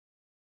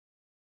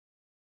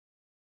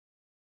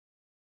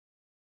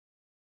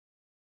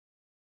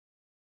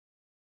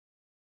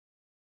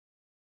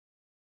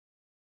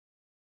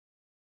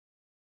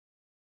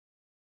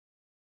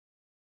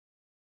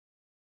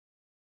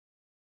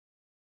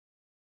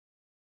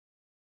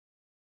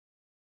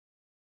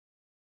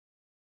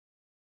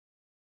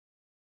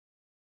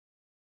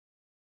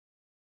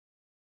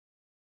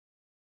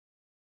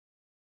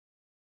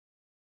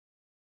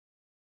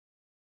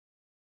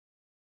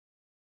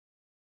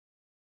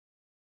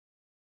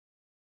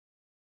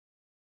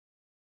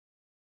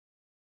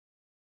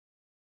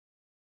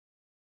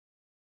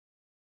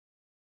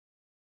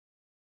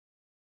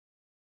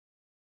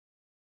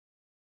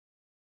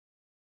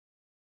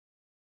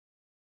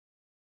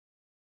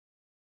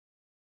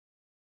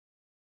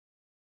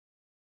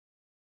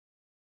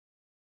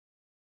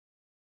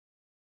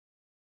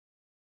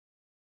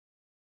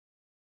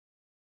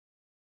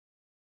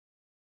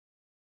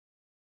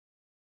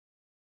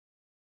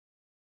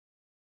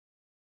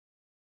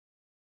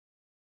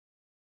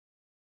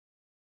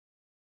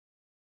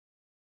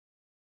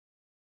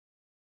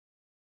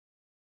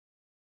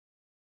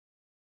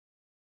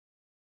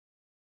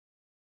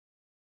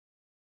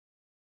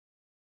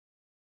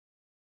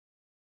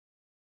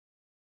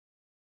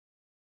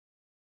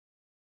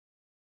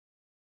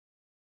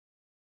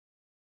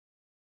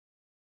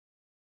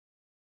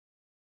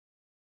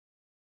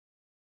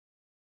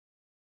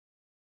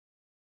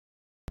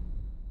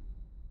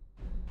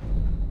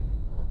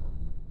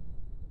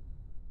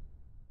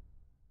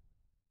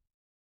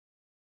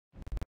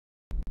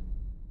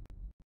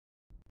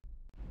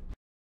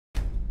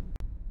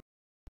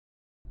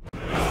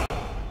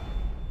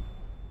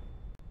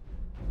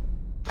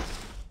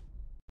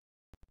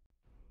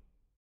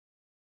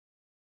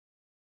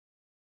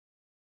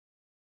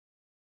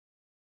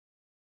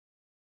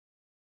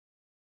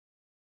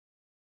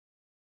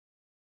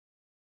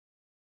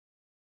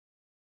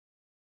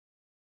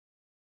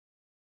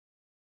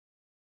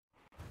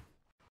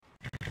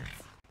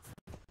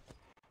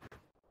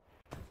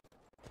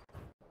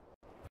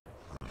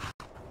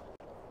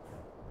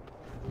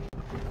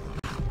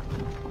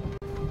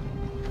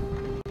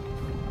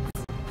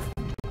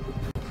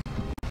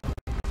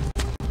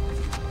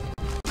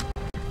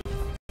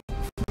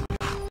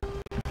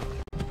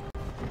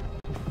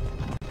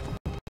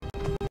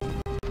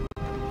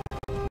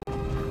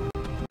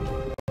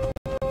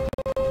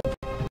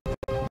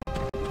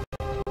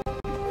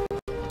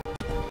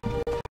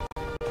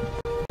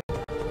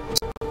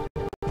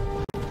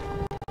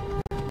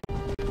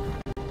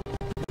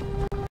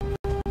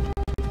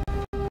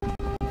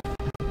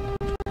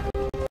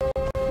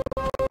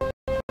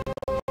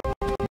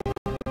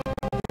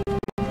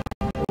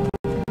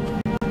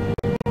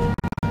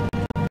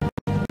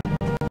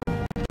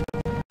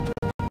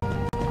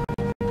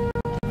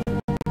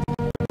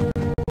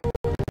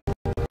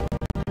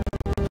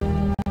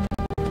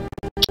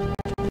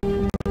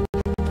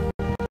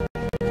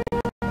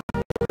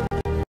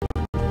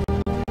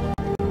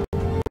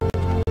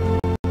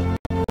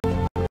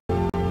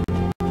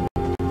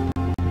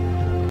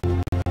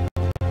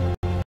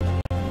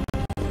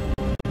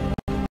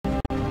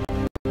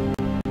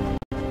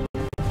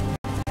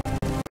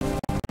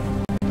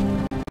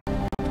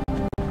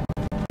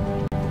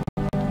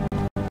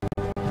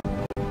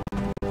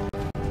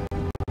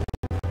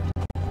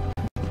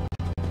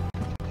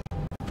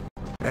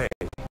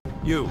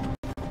You,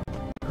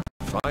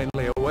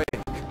 finally awake.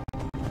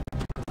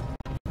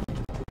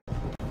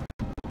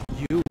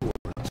 You were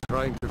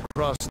trying to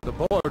cross the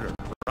border,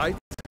 right?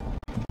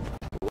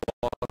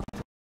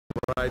 Walked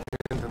right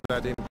into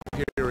that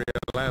Imperial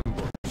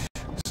ambush,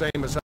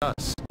 same as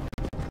us.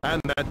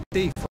 And that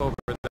thief over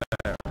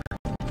there.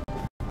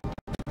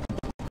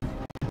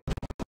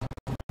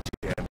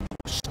 Damn you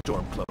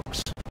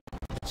stormcloaks.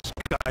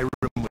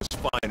 Skyrim was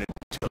fine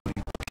until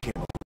you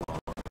came along.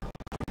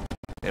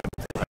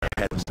 Everything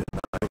had was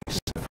nice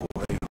and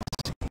lazy.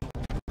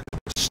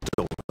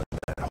 Stolen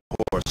that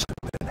horse and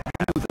then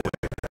had the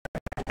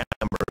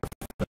hammer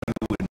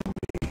flew in me.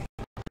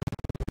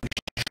 We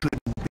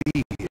shouldn't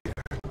be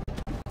here.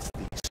 It's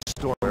these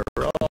stormers.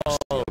 We're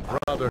all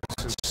brothers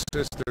and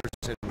sisters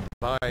in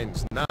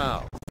binds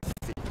now,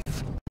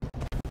 thief.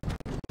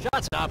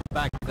 Shut up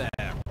back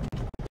there.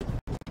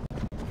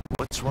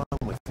 What's wrong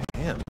with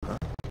him, huh?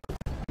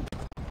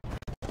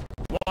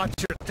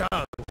 Watch your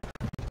tongue.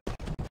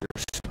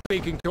 You're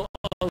speaking to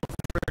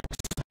Ulfric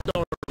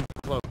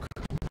Stormcloak,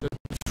 the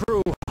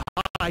true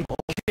High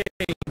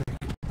King.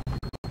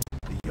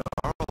 The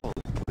Jarl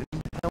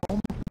Windhelm?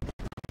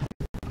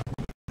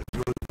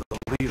 You're the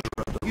leader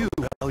of the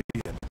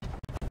rebellion.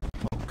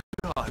 Oh,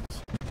 God.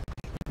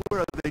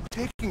 Where are they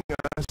taking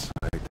us?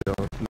 I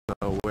don't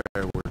know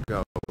where we're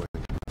going.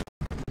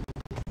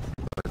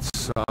 But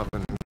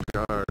Sovereign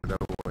Guard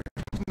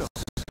awaits. No,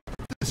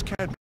 this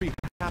can't be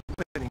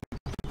happening.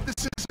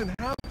 This isn't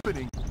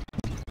happening.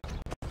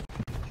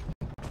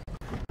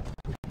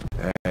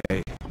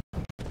 Hey,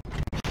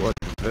 what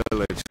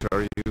village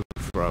are you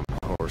from,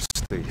 horse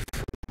thief?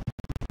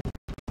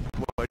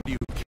 Why do you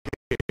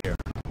care?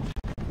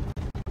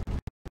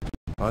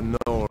 A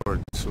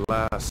Nord's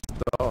last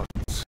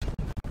thoughts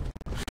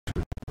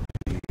should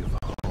be of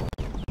home.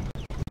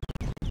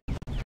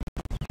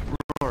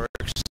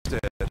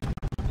 Rorikstead.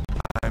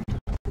 I'm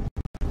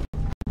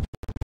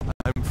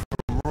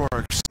from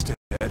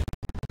Rorikstead.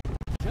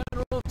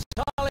 General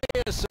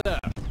Talia, sir.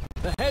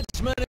 The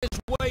headsman is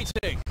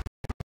waiting.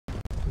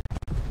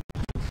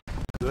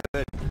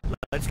 Good.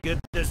 Let's get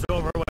this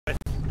over with.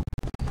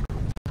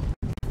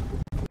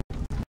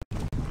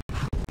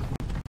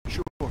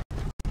 Sure.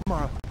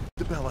 Mara,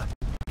 Debella,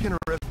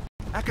 Kinnereth,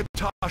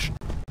 Akatosh,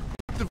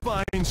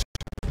 Divines,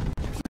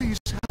 please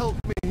help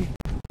me.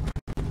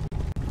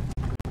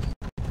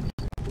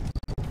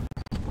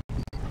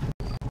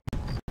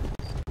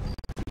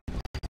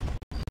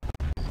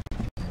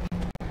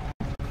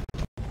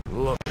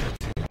 Look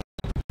at him.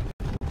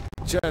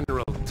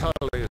 General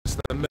Tully is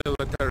the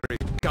military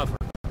governor.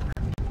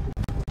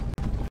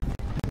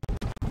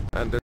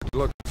 And it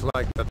looks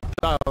like the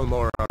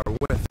Thalmor are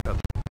with them.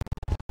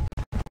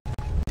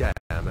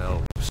 Damn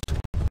elves.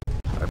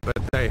 I bet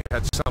they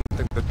had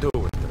something to do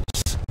with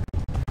this.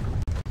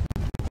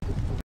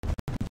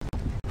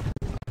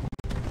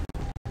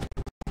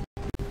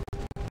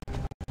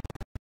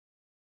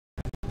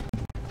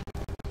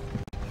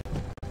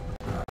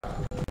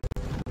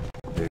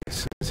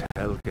 This is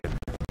Helgen.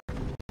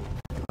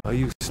 I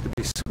used to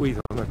be sweet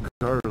on a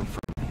girl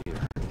from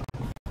here.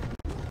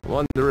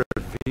 Wonder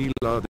if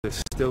Elod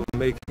is still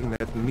making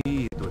that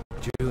mead with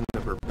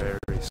juniper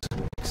berries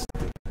mixed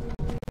in.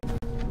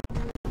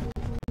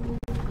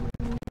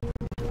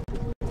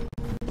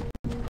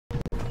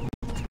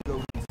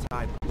 Go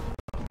inside.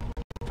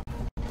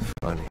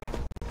 Funny.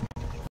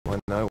 When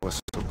I was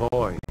a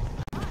boy,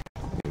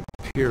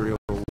 Imperial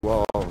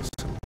walls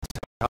and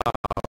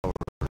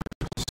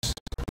towers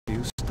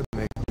used to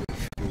make me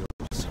feel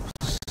so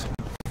safe.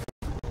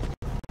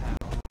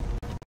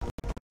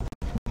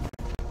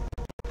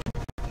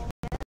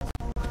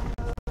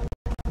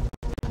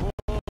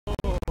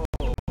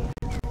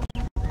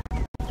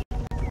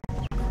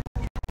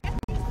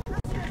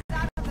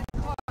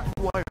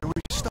 Why are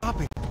we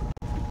stopping?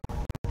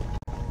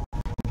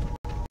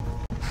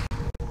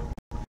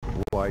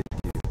 Why do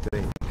you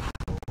think?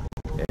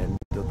 End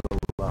of the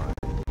line.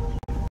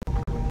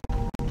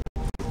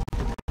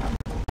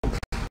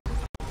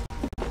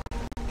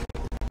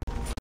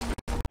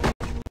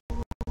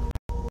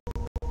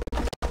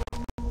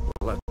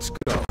 Let's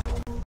go.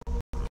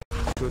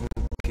 Couldn't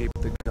keep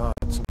the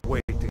gods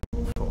waiting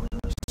for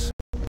us.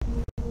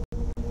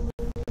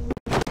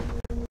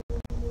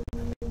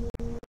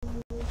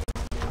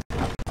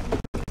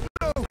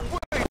 No,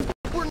 wait!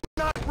 We're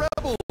not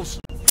rebels!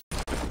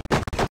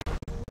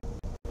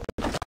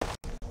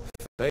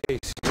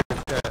 Face your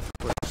death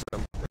with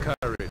some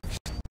courage,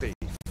 thief.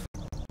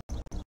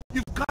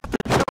 You've got to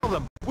tell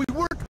them we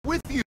weren't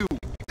with you!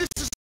 This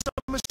is a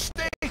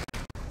mistake!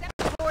 Step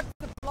towards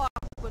the block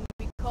when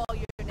we call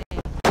your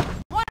name.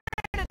 One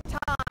at a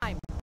time.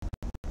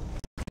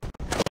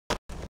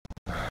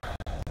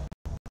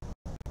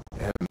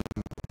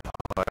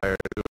 Empire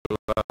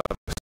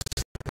loves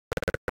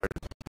their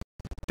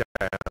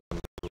damn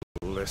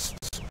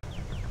lists.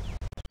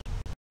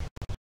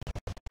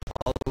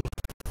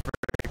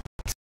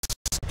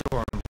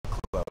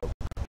 Stormcloak,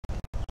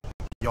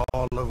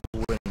 Jarl of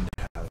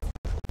Windhelm.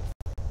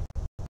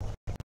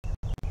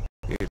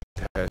 It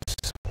has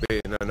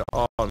been an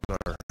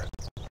honor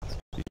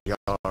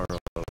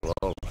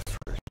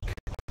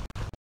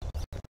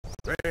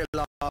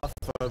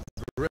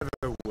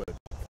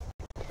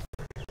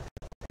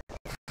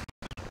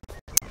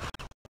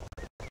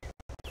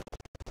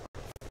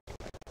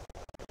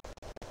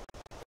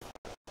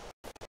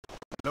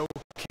no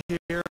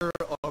care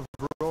of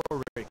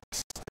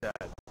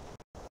Rorikstead.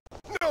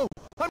 No,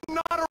 I'm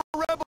not a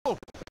rebel.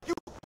 You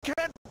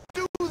can't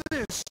do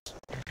this.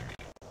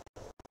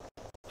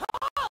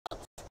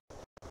 Halt!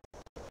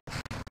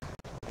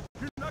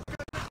 You're not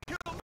gonna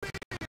kill me.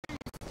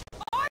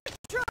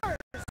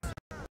 Archers!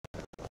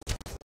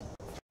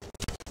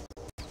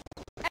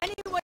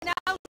 Anyone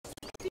else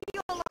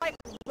feel like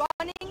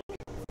running?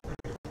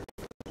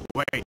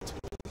 Wait.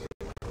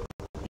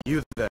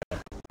 You there.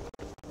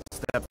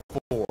 Step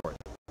forward.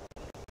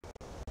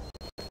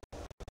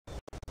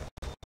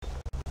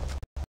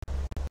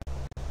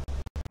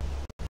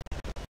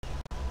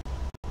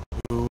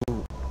 Who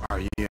are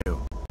you?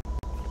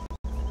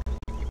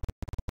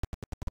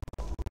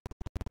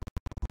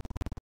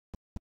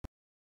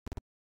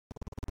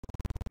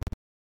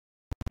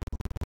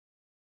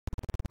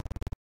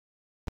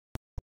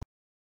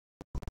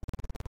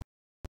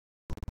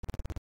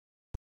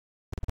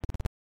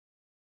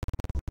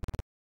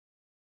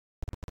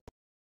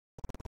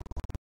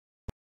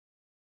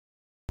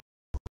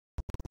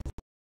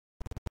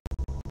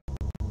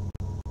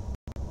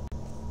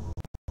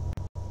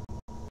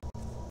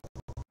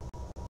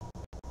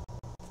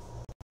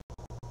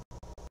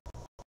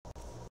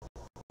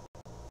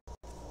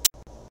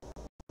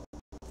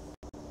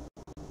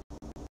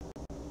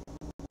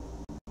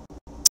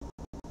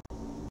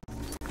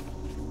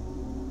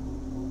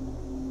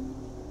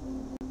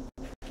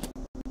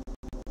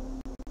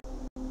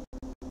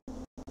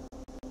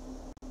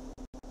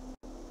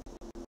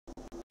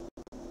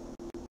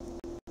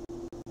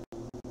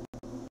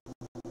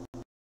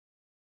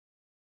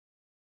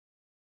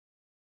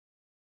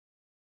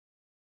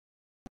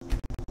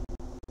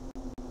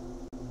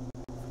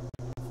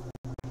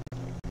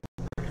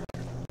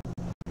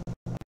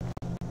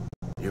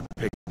 You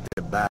picked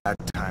a bad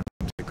time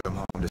to come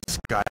home to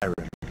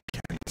Skyrim,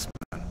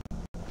 Kingston.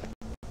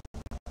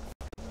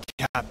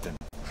 Captain,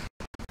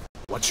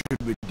 what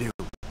should we do?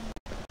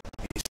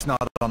 He's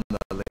not on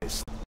the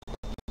list.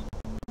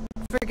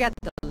 Forget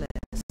the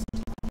list.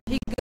 He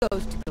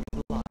goes to the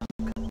block.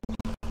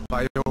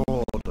 By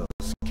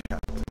orders,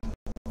 Captain.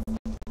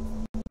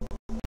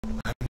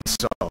 I'm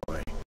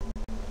sorry.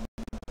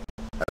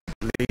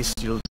 At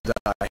least you'll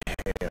die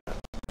here.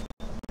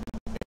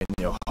 In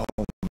your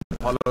home.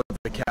 Follow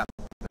the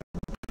captain,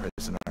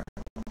 prisoner.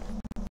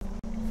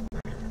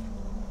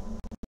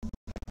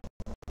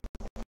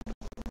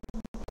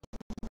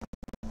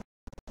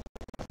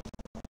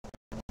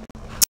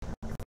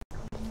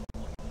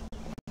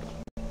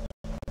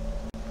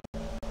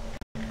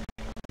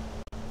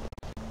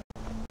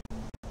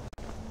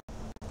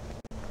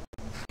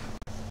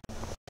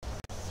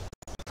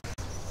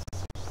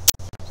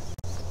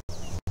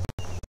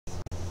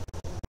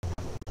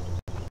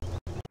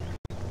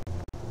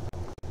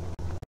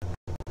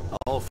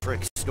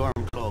 Ulfric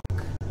Stormcloak.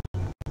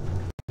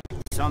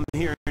 Some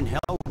here in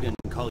Helgen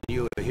call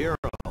you a hero,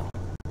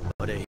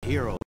 but a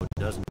hero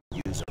doesn't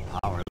use a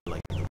power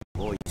like your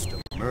voice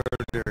to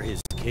murder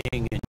his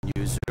king and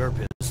usurp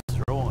his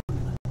throne.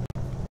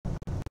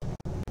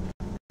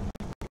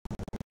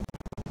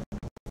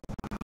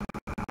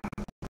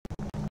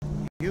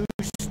 You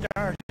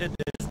started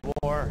this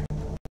war,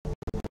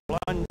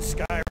 plunged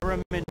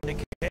Skyrim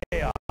into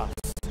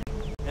chaos,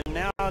 and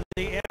now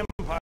the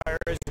Empire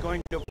is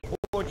going to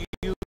put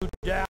you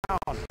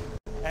down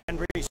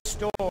and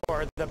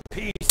restore the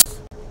peace